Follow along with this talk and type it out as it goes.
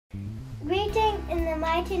Greeting in the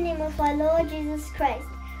mighty name of our Lord Jesus Christ.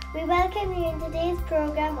 We welcome you in today's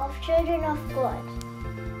program of Children of God.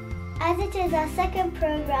 As it is our second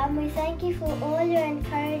program, we thank you for all your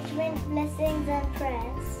encouragement, blessings and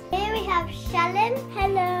prayers. Here we have Shalom,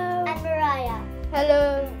 hello, and Mariah.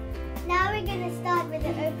 Hello. Now we're going to start with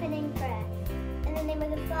the opening prayer. In the name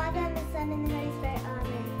of the Father, and the Son, and the Holy Spirit,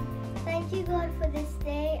 Amen. Thank you, God, for this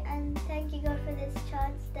day, and thank you, God, for this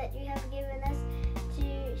chance that you have given us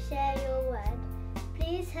to share your word.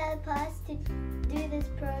 Please help us to do this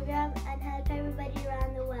program and help everybody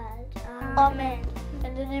around the world. Amen.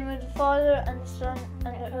 In the name of the Father, and the Son,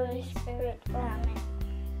 and the Holy Spirit. Amen.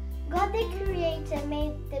 God the Creator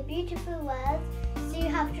made the beautiful world, so you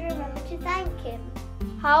have to remember to thank Him.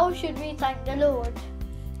 How should we thank the Lord?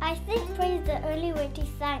 I think prayer is the only way to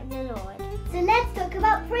thank the Lord. So let's talk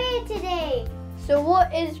about prayer today. So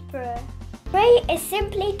what is prayer? Prayer is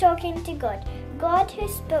simply talking to God. God who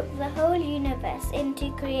spoke the whole universe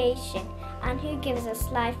into creation and who gives us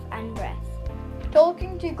life and breath.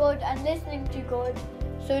 Talking to God and listening to God.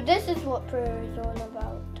 So this is what prayer is all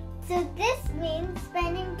about. So this means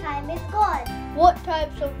spending time with God. What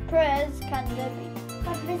types of prayers can there be?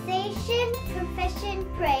 Conversation, confession,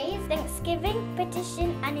 praise, thanksgiving,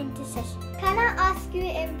 petition and intercession. Can I ask you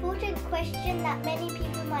an important question that many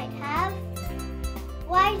people might have?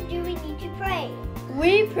 Why do we need to pray?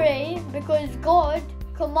 We pray because God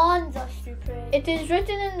commands us to pray. It is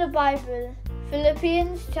written in the Bible,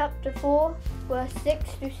 Philippians chapter 4, verse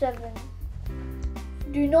 6 to 7.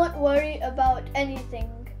 Do not worry about anything,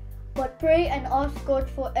 but pray and ask God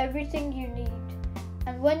for everything you need.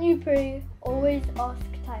 And when you pray, always ask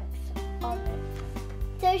thanks. Amen.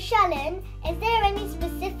 So Shalom, is there any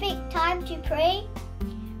specific time to pray?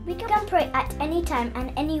 We can pray at any time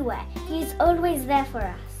and anywhere. He is always there for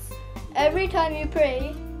us. Every time you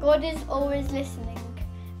pray, God is always listening.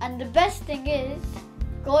 And the best thing is,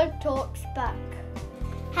 God talks back.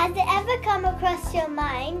 Has it ever come across your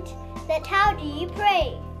mind that how do you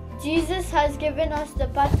pray? Jesus has given us the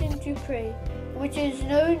pattern to pray, which is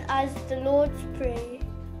known as the Lord's Prayer,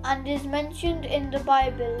 and is mentioned in the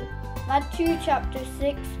Bible, Matthew chapter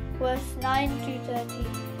 6, verse 9 to 13.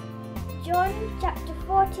 John chapter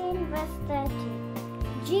 14, verse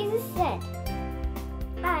 13. Jesus said,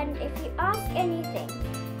 "And if you ask anything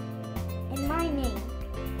in my name,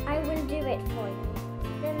 I will do it for you.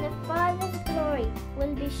 Then the Father's glory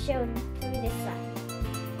will be shown through the Son."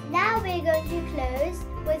 Now we're going to close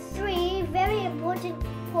with 3 very important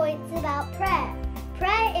points about prayer.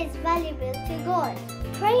 Prayer is valuable to God.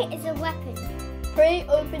 Prayer is a weapon. Pray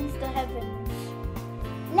opens the heavens.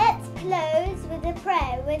 Let's close with a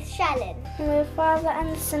prayer with Shalom. In the Father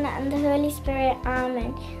and the Son and the Holy Spirit.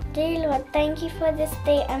 Amen. Dear Lord, thank you for this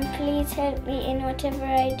day and please help me in whatever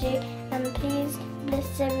I do and please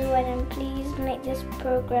bless everyone and please make this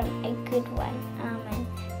program a good one. Amen.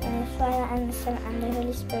 In the Father and the Son and the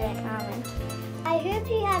Holy Spirit. Amen. I hope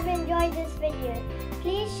you have enjoyed this video.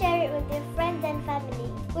 Please share it with your friends and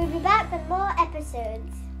family. We'll be back with more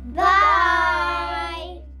episodes. Bye!